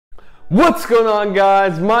What's going on,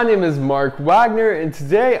 guys? My name is Mark Wagner, and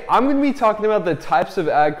today I'm going to be talking about the types of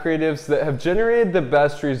ad creatives that have generated the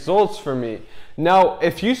best results for me. Now,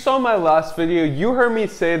 if you saw my last video, you heard me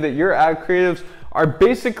say that your ad creatives are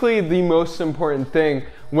basically the most important thing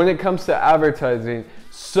when it comes to advertising.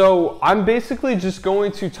 So I'm basically just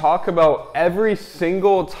going to talk about every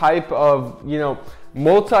single type of,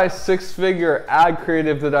 multi-six-figure ad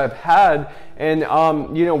creative that I've had, and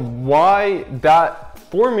why that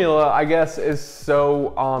formula, I guess, is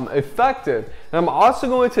so effective. And I'm also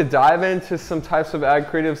going to dive into some types of ad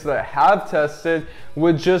creatives that I have tested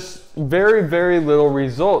with just very, very little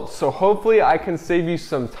results. So hopefully I can save you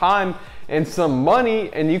some time and some money,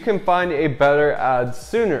 and you can find a better ad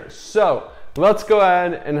sooner. So let's go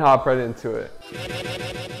ahead and hop right into it.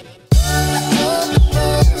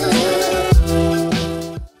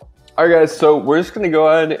 Alright guys, so we're just going to go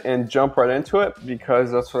ahead and jump right into it because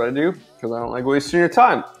that's what I do, because I don't like wasting your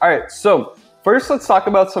time. Alright, so first let's talk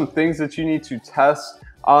about some things that you need to test.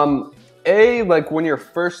 Like when you're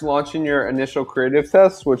first launching your initial creative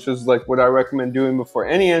test, which is like what I recommend doing before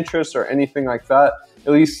any interest or anything like that,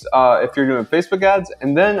 at least if you're doing Facebook ads,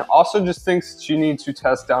 and then also just things that you need to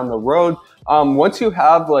test down the road. Once you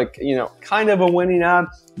have kind of a winning ad,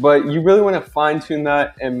 but you really want to fine tune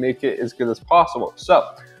that and make it as good as possible. So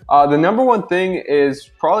the number one thing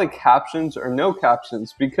is probably captions or no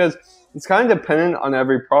captions, because it's kind of dependent on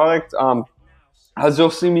every product. As you'll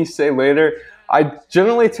see me say later, I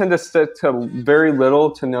generally tend to stick to very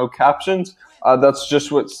little to no captions. That's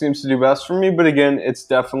just what seems to do best for me. But again, it's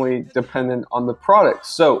definitely dependent on the product.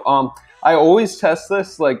 So I always test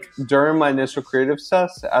this like during my initial creative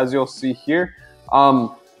test, as you'll see here.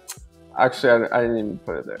 Actually, I didn't even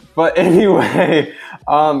put it there. But anyway,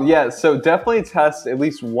 yeah, so definitely test at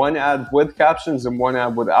least one ad with captions and one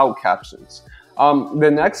ad without captions.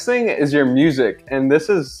 The next thing is your music. And this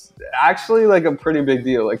is actually like a pretty big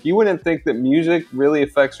deal. Like, you wouldn't think that music really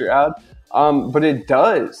affects your ad, but it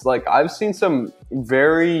does. Like, I've seen some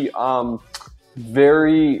very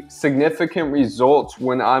significant results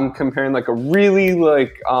when I'm comparing like a really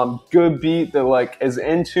good beat that like is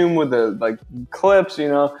in tune with the clips,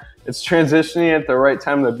 it's transitioning at the right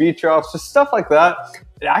time, the beat drops, just stuff like that.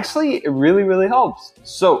 It really helps.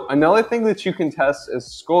 So another thing that you can test is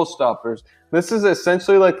scroll stoppers. This is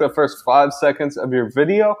essentially like the first 5 seconds of your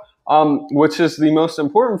video, which is the most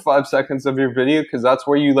important 5 seconds of your video, because that's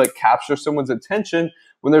where you capture someone's attention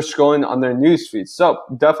when they're scrolling on their newsfeed. So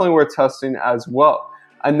definitely worth testing as well.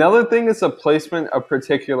 Another thing is the placement of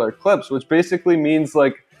particular clips, which basically means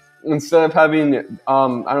instead of having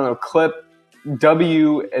clip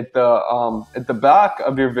W at the back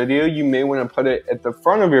of your video, you may want to put it at the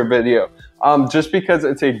front of your video, just because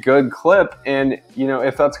it's a good clip, and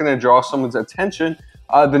if that's going to draw someone's attention,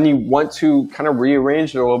 then you want to kind of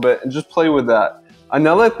rearrange it a little bit and just play with that.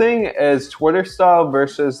 Another thing is Twitter style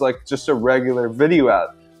versus just a regular video ad.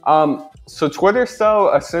 So Twitter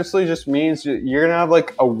style essentially just means you're gonna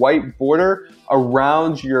have a white border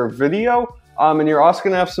around your video, and you're also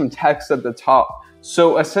gonna have some text at the top.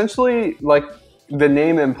 So essentially, like the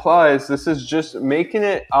name implies, this is just making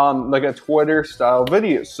it like a Twitter style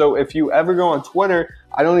video. So if you ever go on Twitter,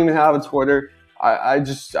 I don't even have a Twitter. I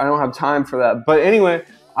don't have time for that. But anyway,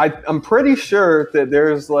 I'm pretty sure that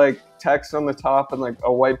there's text on the top and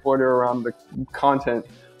a white border around the content.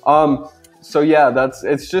 So yeah,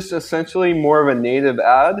 it's just essentially more of a native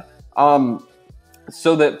ad,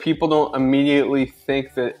 so that people don't immediately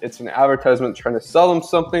think that it's an advertisement trying to sell them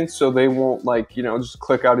something, so they won't just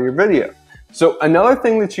click out of your video. So another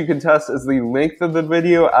thing that you can test is the length of the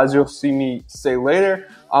video, as you'll see me say later.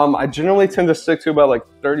 I generally tend to stick to about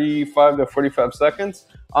 35 to 45 seconds,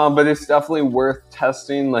 but it's definitely worth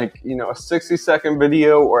testing a 60-second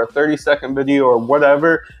video or a 30-second video or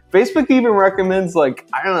whatever. Facebook even recommends I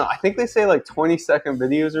don't know, I think they say 20-second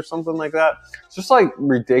videos or something like that. It's just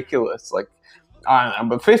ridiculous. I don't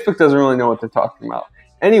know, but Facebook doesn't really know what they're talking about.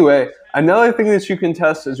 Anyway, another thing that you can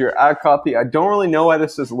test is your ad copy. I don't really know why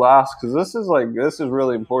this is last, because this is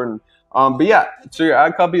really important. But yeah, so your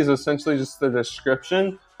ad copy is essentially just the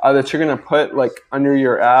description that you're gonna put under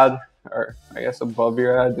your ad, or I guess above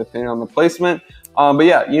your ad, depending on the placement. But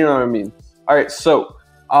yeah, you know what I mean. All right, so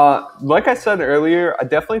like I said earlier, I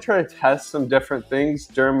definitely try to test some different things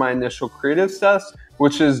during my initial creative test,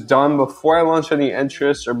 which is done before I launch any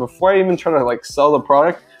interest or before I even try to sell the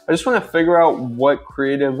product. I just want to figure out what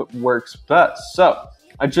creative works best. So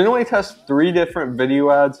I generally test 3 different video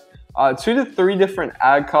ads, 2 to 3 different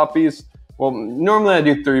ad copies. Well, normally I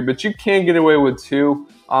do 3, but you can get away with 2,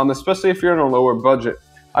 especially if you're on a lower budget.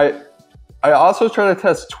 I also try to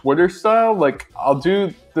test Twitter style. I'll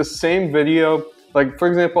do the same video Like for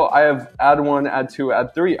example, I have ad 1, ad 2,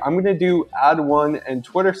 ad 3. I'm going to do ad 1 in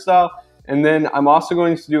Twitter style. And then I'm also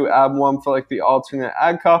going to do ad 1 for like the alternate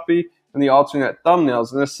ad copy and the alternate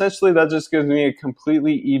thumbnails. And essentially that just gives me a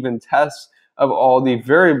completely even test of all the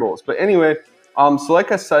variables. But anyway, so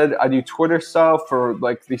like I said, I do Twitter style for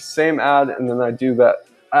like the same ad, and then I do that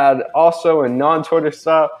ad also in non-Twitter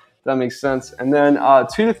style. That makes sense. And then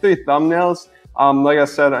 2 to 3 thumbnails. Like I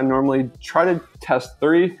said, I normally try to test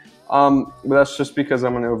 3, but that's just because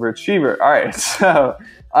I'm an overachiever. All right, so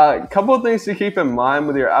a couple of things to keep in mind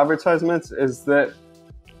with your advertisements is that,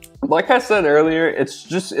 like I said earlier, it's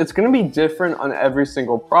going to be different on every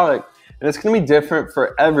single product, and it's going to be different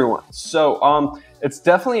for everyone. So it's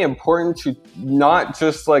definitely important to not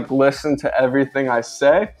just like listen to everything I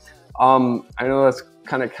say. I know that's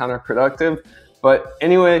kind of counterproductive, but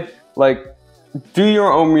anyway, like do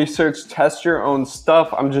your own research, test your own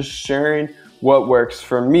stuff. I'm just sharing what works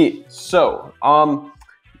for me. So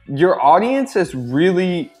your audience is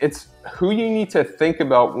really, it's who you need to think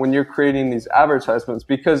about when you're creating these advertisements,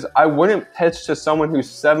 because I wouldn't pitch to someone who's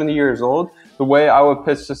 70 years old the way I would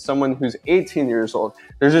pitch to someone who's 18 years old.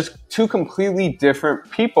 They're just two completely different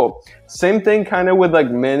people. Same thing kind of with like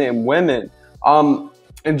men and women.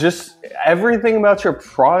 And just everything about your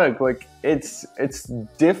product, like it's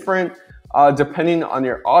different depending on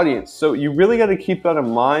your audience. So you really got to keep that in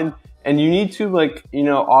mind. And you need to, like, you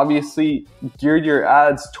know, obviously gear your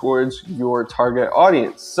ads towards your target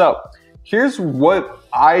audience. So here's what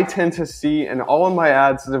I tend to see in all of my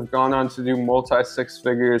ads that have gone on to do multi-six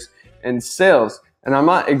figures in sales. And I'm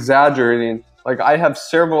not exaggerating. Like I have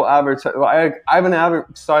several I have an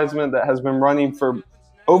advertisement that has been running for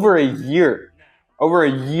over a year,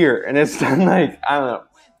 and it's done like, I don't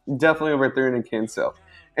know, definitely over 300K in sales.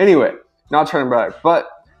 Anyway, not trying to brag, but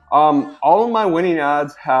all of my winning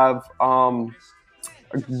ads have a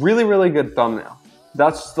really, really good thumbnail.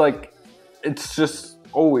 That's like, it's just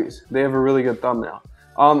always, they have a really good thumbnail.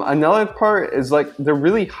 Another part is like they're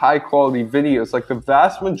really high quality videos. Like the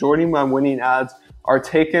vast majority of my winning ads are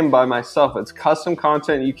taken by myself. It's custom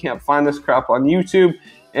content. You can't find this crap on YouTube.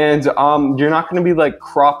 And you're not going to be like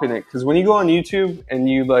cropping it, because when you go on YouTube and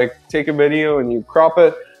you like take a video and you crop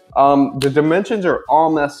it, the dimensions are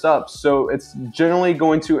all messed up. So it's generally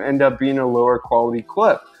going to end up being a lower quality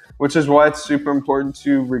clip, which is why it's super important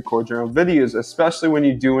to record your own videos, especially when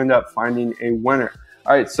you do end up finding a winner.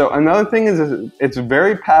 All right, so another thing is it's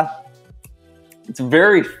very fast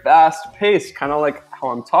paced, kind of like how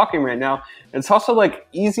I'm talking right now. It's also like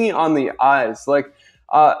easy on the eyes. Like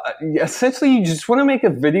essentially you just want to make a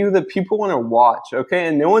video that people want to watch, okay?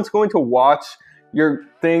 And no one's going to watch your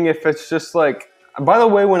thing if it's just like, by the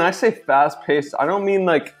way, when I say fast paced, I don't mean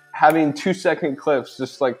like having 2-second clips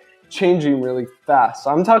just like changing really fast.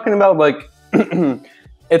 I'm talking about like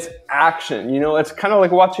it's action, you know? It's kind of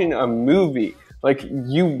like watching a movie. Like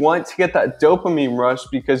you want to get that dopamine rush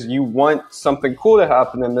because you want something cool to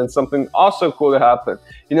happen and then something also cool to happen,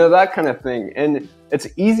 you know, that kind of thing. And it's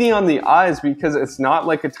easy on the eyes because it's not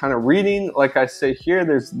like a ton of reading. Like I say here,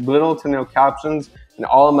 there's little to no captions in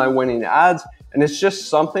all of my winning ads. And it's just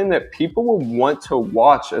something that people will want to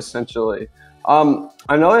watch essentially.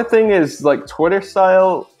 Another thing is like Twitter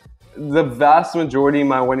style. The vast majority of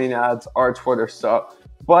my winning ads are Twitter style.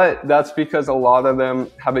 But that's because a lot of them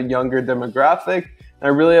have a younger demographic. And I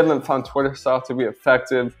really haven't found Twitter style to be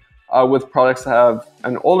effective with products that have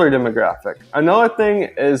an older demographic. Another thing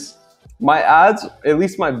is my ads, at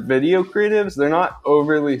least my video creatives, they're not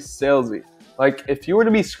overly salesy. Like if you were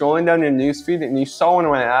to be scrolling down your newsfeed and you saw one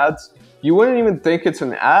of my ads, you wouldn't even think it's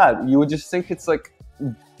an ad. You would just think it's like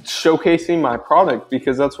showcasing my product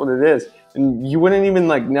because that's what it is. And you wouldn't even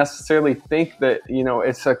like necessarily think that, you know,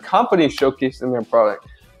 it's a company showcasing their product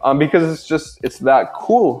because it's that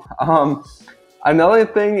cool. Another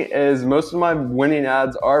thing is most of my winning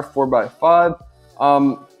ads are 4x5.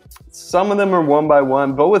 Some of them are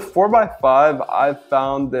 1x1, but with 4x5, I've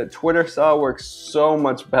found that Twitter style works so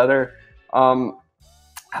much better.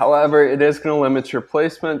 However, it is going to limit your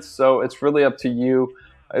placements, so it's really up to you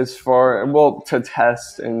as far, well, to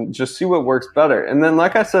test and just see what works better. And then,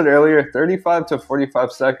 like I said earlier, 35 to 45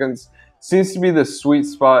 seconds seems to be the sweet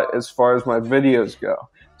spot as far as my videos go.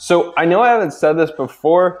 So I know I haven't said this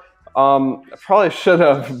before, I probably should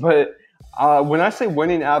have, but when I say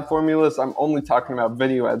winning ad formulas, I'm only talking about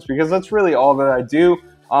video ads because that's really all that I do.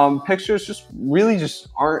 Pictures just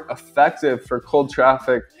aren't effective for cold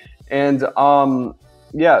traffic. And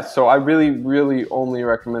yeah, so I really only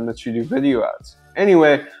recommend that you do video ads.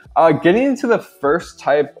 Anyway, getting into the first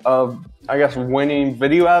type of, I guess, winning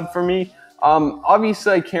video ad for me,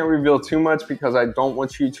 obviously I can't reveal too much because I don't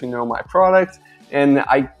want you to know my product, and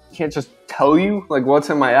I can't just tell you like what's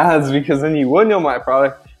in my ads because then you would know my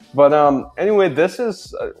product. But anyway, this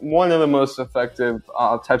is one of the most effective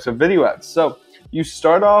types of video ads. So you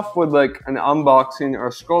start off with like an unboxing or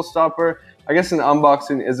a scroll stopper. I guess an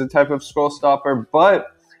unboxing is a type of scroll stopper,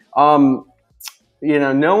 but you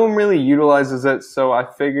know, no one really utilizes it. So I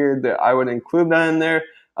figured that I would include that in there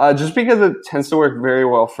just because it tends to work very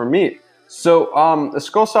well for me. So a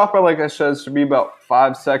scroll stopper, like I said, should be about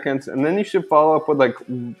 5 seconds, and then you should follow up with like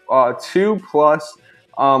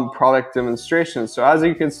 2+ product demonstrations. So as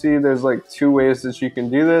you can see, there's like 2 ways that you can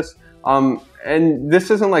do this. And this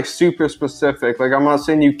isn't like super specific. Like I'm not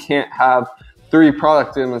saying you can't have 3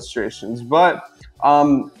 product demonstrations, but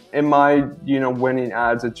in my, you know, winning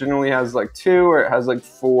ads, it generally has like 2 or it has like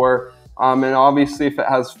 4. And obviously if it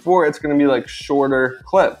has 4, it's going to be like shorter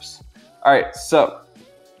clips. All right, so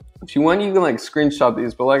if you want, you can like screenshot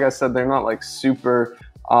these, but like I said, they're not like super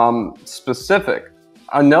specific.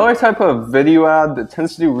 Another type of video ad that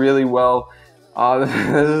tends to do really well, this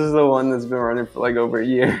is the one that's been running for like over a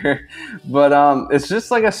year, but it's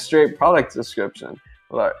just like a straight product description.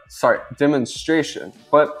 Sorry, demonstration,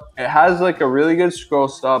 but it has like a really good scroll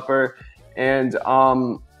stopper, and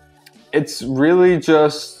it's really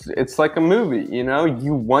just, it's like a movie, you know,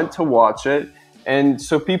 you want to watch it. And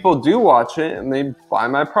so people do watch it and they buy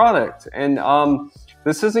my product. And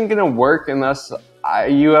this isn't going to work unless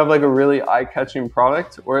you have like a really eye-catching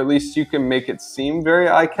product, or at least you can make it seem very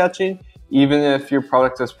eye-catching, even if your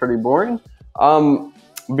product is pretty boring. But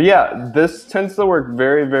yeah, this tends to work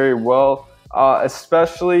very, very well,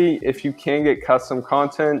 especially if you can get custom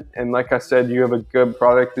content. And like I said, you have a good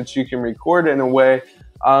product that you can record in a way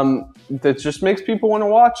that just makes people want to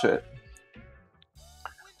watch it.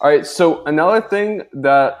 All right, so another thing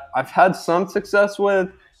that I've had some success with,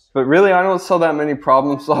 but really I don't sell that many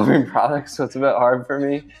problem-solving products, so it's a bit hard for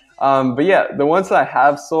me. But yeah, the ones that I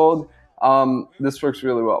have sold, this works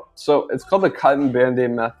really well. So it's called the cut and band-aid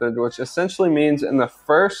method, which essentially means in the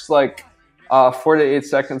first like 4 to 8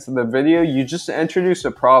 seconds of the video, you just introduce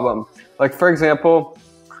a problem. Like for example,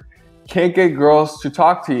 can't get girls to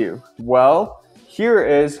talk to you. Well, here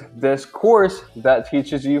is this course that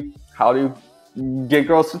teaches you how to get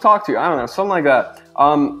girls to talk to you. I don't know, something like that.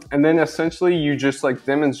 And then essentially you just like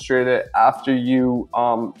demonstrate it after you,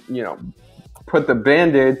 you know, put the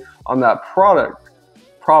band-aid on that problem.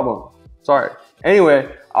 Sorry.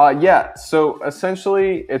 Anyway, yeah, so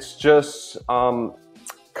essentially it's just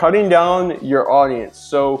cutting down your audience.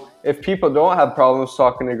 So if people don't have problems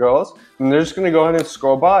talking to girls, then they're just going to go ahead and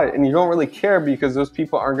scroll by, and you don't really care because those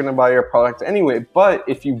people aren't going to buy your product anyway. But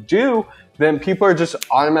if you do, then people are just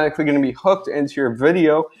automatically going to be hooked into your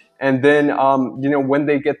video. And then, you know, when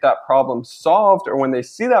they get that problem solved, or when they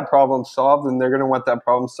see that problem solved, then they're going to want that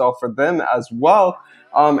problem solved for them as well.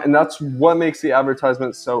 And that's what makes the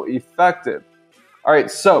advertisement so effective. All right,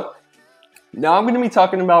 so now I'm going to be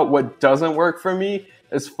talking about what doesn't work for me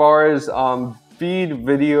as far as feed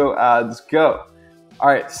video ads go. All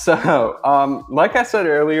right, so like I said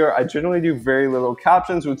earlier, I generally do very little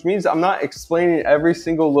captions, which means I'm not explaining every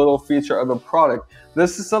single little feature of the product.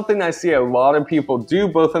 This is something I see a lot of people do,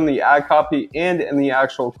 both in the ad copy and in the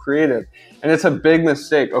actual creative. And it's a big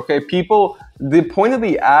mistake, okay? People, the point of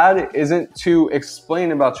the ad isn't to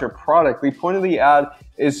explain about your product. The point of the ad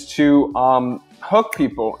is to hook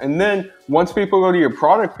people. And then once people go to your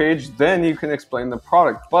product page, then you can explain the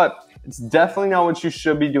product. But it's definitely not what you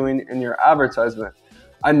should be doing in your advertisement.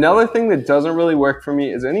 Another thing that doesn't really work for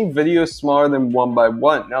me is any video smaller than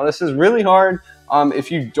 1x1. Now this is really hard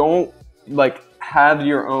if you don't like have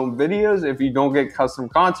your own videos, if you don't get custom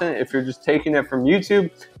content, if you're just taking it from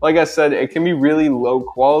YouTube. Like I said, it can be really low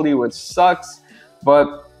quality, which sucks,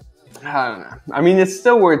 but I don't know. I mean, it's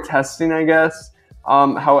still worth testing, I guess.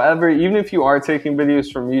 However, even if you are taking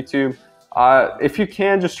videos from YouTube, if you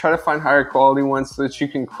can, just try to find higher quality ones so that you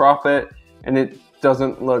can crop it and it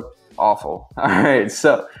doesn't look awful. All right,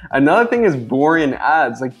 so another thing is boring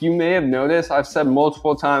ads. Like you may have noticed, I've said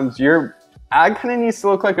multiple times, your ad kind of needs to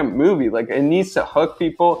look like a movie. Like it needs to hook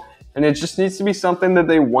people, and it just needs to be something that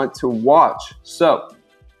they want to watch. So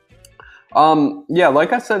yeah,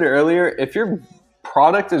 like I said earlier, if your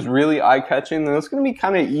product is really eye-catching, then it's going to be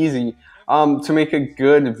kind of easy to make a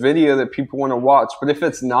good video that people want to watch. But if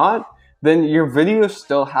it's not, then your video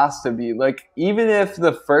still has to be. Like even if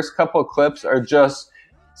the first couple clips are just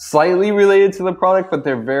slightly related to the product, but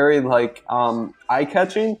they're very like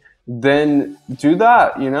eye-catching, then do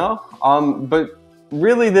that, you know. But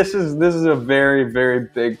really, this is a very, very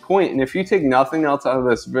big point. And if you take nothing else out of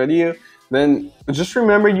this video, then just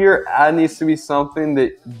remember your ad needs to be something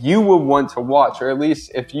that you would want to watch, or at least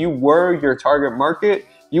if you were your target market,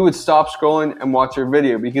 you would stop scrolling and watch your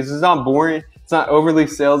video because it's not boring, it's not overly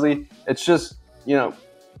salesy, it's just, you know,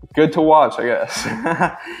 good to watch, I guess.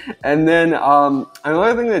 And then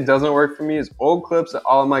another thing that doesn't work for me is old clips that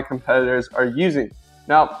all of my competitors are using.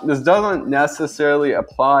 Now, this doesn't necessarily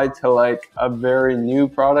apply to like a very new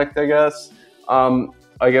product, I guess.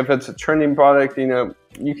 Like if it's a trending product, you know,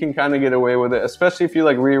 you can kind of get away with it, especially if you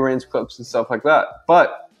like rearrange clips and stuff like that.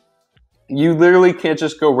 But you literally can't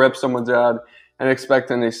just go rip someone's ad and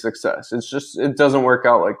expect any success. It's just, it doesn't work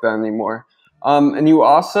out like that anymore. And you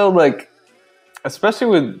also like, especially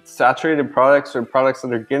with saturated products or products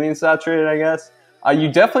that are getting saturated, I guess,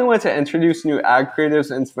 you definitely want to introduce new ad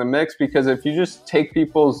creatives into the mix, because if you just take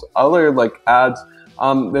people's other like ads,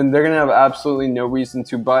 then they're going to have absolutely no reason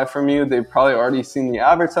to buy from you. They've probably already seen the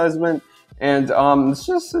advertisement, and it's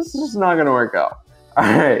just not going to work out. All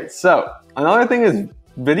right, so another thing is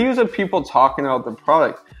videos of people talking about the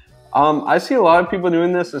product. I see a lot of people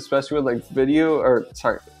doing this, especially with like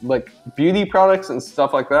beauty products and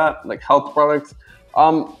stuff like that, like health products.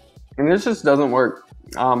 And this just doesn't work.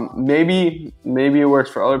 Maybe it works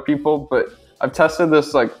for other people, but I've tested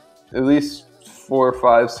this like at least 4,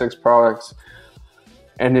 5, 6 products,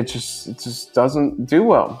 and it just doesn't do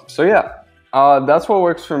well. So yeah, that's what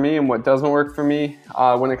works for me and what doesn't work for me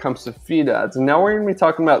when it comes to feed ads. And now we're going to be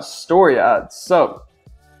talking about story ads. So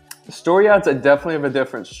story ads, I definitely have a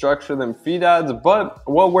different structure than feed ads, but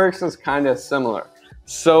what works is kind of similar.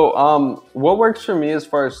 So what works for me as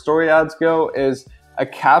far as story ads go is a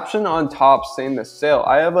caption on top saying the sale.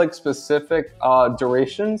 I have like specific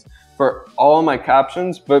durations for all of my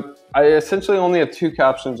captions, but I essentially only have 2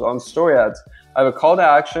 captions on story ads. I have a call to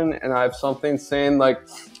action and I have something saying like,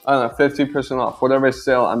 I don't know, 50% off, whatever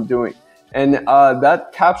sale I'm doing. And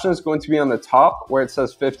that caption is going to be on the top where it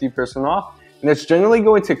says 50% off. And it's generally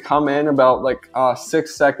going to come in about like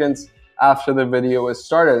 6 seconds after the video is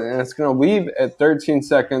started. And it's going to leave at 13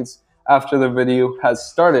 seconds after the video has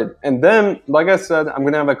started. And then, like I said, I'm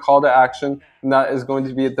going to have a call to action, and that is going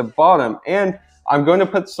to be at the bottom. And I'm going to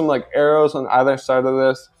put some like arrows on either side of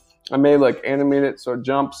this. I may like animate it so it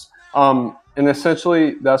jumps. And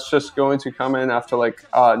essentially that's just going to come in after like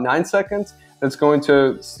 9 seconds. It's going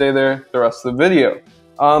to stay there the rest of the video.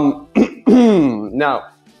 Now,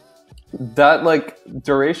 that like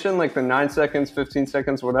duration, like the 9 seconds, 15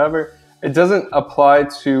 seconds, whatever, it doesn't apply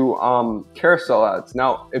to carousel ads.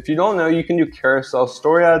 Now, if you don't know, you can do carousel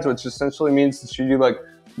story ads, which essentially means that you do like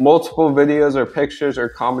multiple videos or pictures or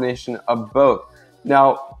a combination of both.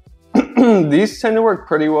 Now, these tend to work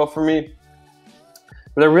pretty well for me,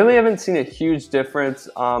 but I really haven't seen a huge difference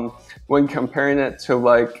when comparing it to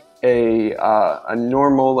like a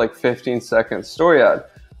normal like 15-second story ad.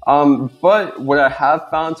 But what I have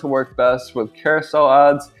found to work best with carousel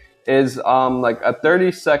ads is like a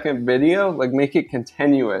 30-second video, like make it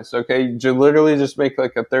continuous, okay? You literally just make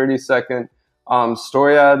like a 30-second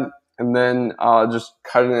story ad and then just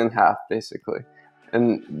cut it in half basically.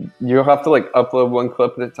 And you'll have to like upload 1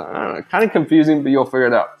 clip at a time. I don't know, kind of confusing, but you'll figure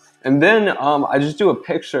it out. And then I just do a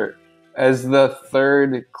picture as the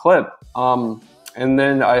 3rd clip. And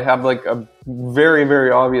then I have like a very,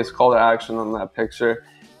 very obvious call to action on that picture.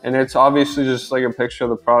 And it's obviously just like a picture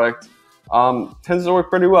of the product. Tends to work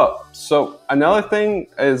pretty well. So another thing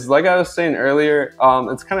is, like I was saying earlier,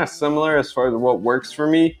 it's kind of similar as far as what works for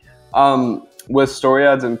me with story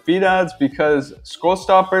ads and feed ads, because scroll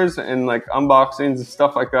stoppers and like unboxings and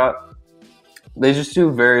stuff like that, they just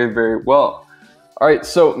do very, very well. All right,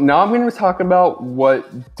 so now I'm going to talk about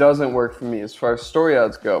what doesn't work for me as far as story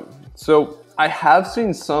ads go. So I have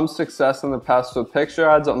seen some success in the past with picture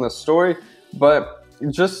ads on the story, but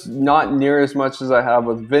just not near as much as I have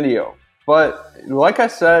with video. But like I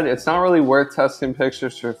said, it's not really worth testing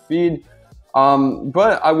pictures for feed,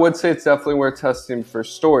 but I would say it's definitely worth testing for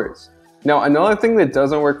stories. Now, another thing that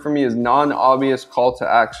doesn't work for me is non-obvious call to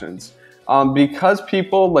actions. Because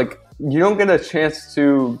people, like, you don't get a chance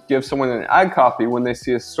to give someone an ad copy when they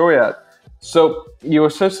see a story ad. So you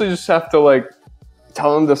essentially just have to like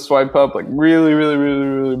tell them to swipe up like really, really, really,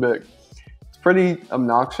 really big. It's pretty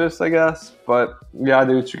obnoxious, I guess, but you gotta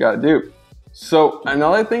do what you gotta do. So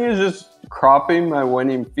another thing is just cropping my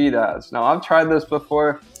winning feed ads. Now, I've tried this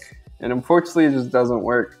before, and unfortunately it just doesn't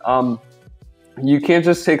work. You can't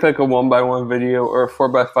just take like a 1x1 video or a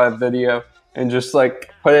 4x5 video and just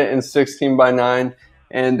like put it in 16:9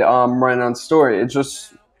 and run on story. It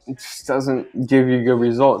just doesn't give you good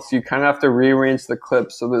results. You kind of have to rearrange the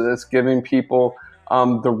clips so that it's giving people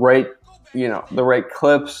the right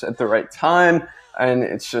clips at the right time, and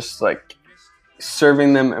it's just like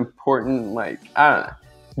serving them important, like, I don't know.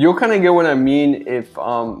 you'll kind of get what I mean if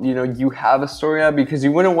you know, you have a story ad, because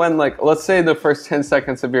you wouldn't want, like, let's say the first 10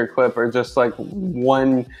 seconds of your clip are just like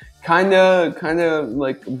one kind of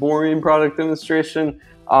like boring product demonstration,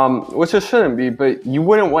 which it shouldn't be, but you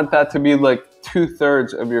wouldn't want that to be like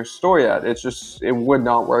 2/3 of your story ad. It would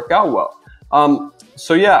not work out well.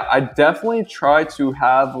 So yeah, I definitely try to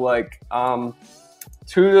have like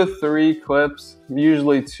 2 to 3 clips,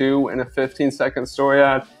 usually 2 in a 15-second story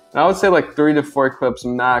ad. And I would say like 3 to 4 clips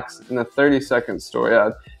max in a 30-second story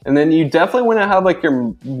ad. And then you definitely want to have like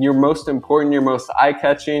your most important, your most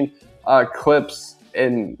eye-catching clips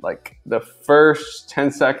in like the first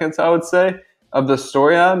 10 seconds, I would say, of the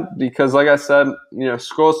story ad. Because like I said, you know,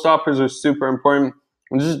 scroll stoppers are super important.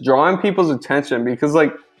 And just drawing people's attention, because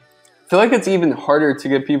like, I feel like it's even harder to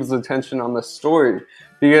get people's attention on the story,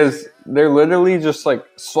 because they're literally just like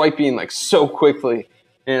swiping like so quickly,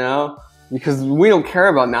 you know? Because we don't care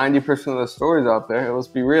about 90% of the stories out there, let's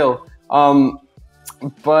be real.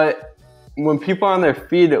 But when people are on their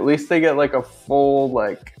feed, at least they get like a full,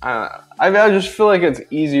 like, I just feel like it's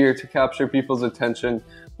easier to capture people's attention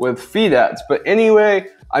with feed ads. But anyway,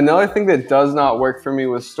 another thing that does not work for me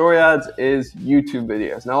with story ads is YouTube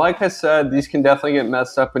videos. Now, like I said, these can definitely get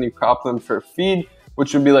messed up when you crop them for feed,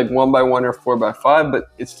 which would be like 1x1 or 4x5, but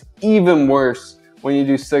it's even worse when you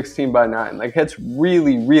do 16:9. Like, it's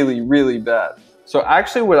really, really, really bad. So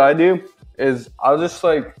actually what I do is I'll just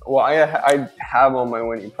like, well, I have all my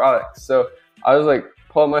winning products. So I was like,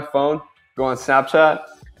 pull up my phone, go on Snapchat,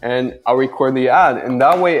 and I'll record the ad. And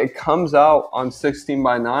that way it comes out on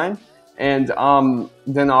 16:9. And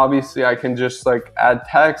then obviously I can just like add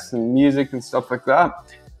text and music and stuff like that.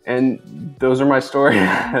 And those are my story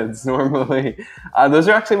ads normally. Those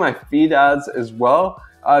are actually my feed ads as well.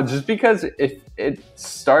 Just because if it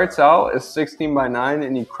starts out as 16:9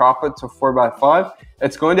 and you crop it to 4x5,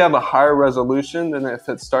 it's going to have a higher resolution than if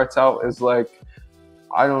it starts out as like,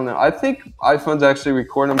 I don't know. I think iPhones actually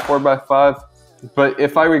record in 4x5, but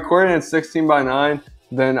if I record it at 16:9,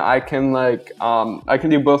 then I can like, I can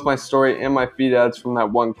do both my story and my feed ads from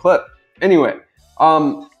that one clip. Anyway,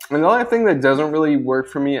 another thing that doesn't really work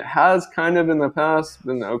for me, it has kind of in the past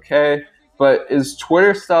been okay, but is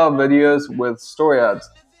Twitter style videos with story ads,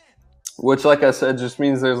 which like I said, just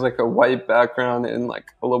means there's like a white background and like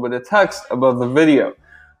a little bit of text above the video.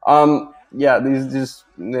 Yeah, these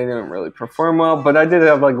they didn't really perform well, but I did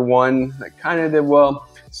have like one that kind of did well.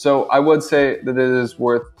 So I would say that it is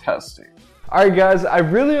worth testing. Alright guys, I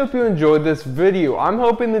really hope you enjoyed this video. I'm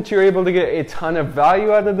hoping that you're able to get a ton of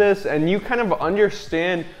value out of this and you kind of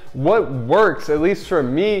understand what works, at least for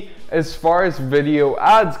me, as far as video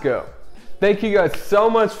ads go. Thank you guys so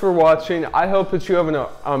much for watching. I hope that you have an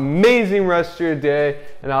amazing rest of your day,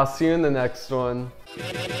 and I'll see you in the next one.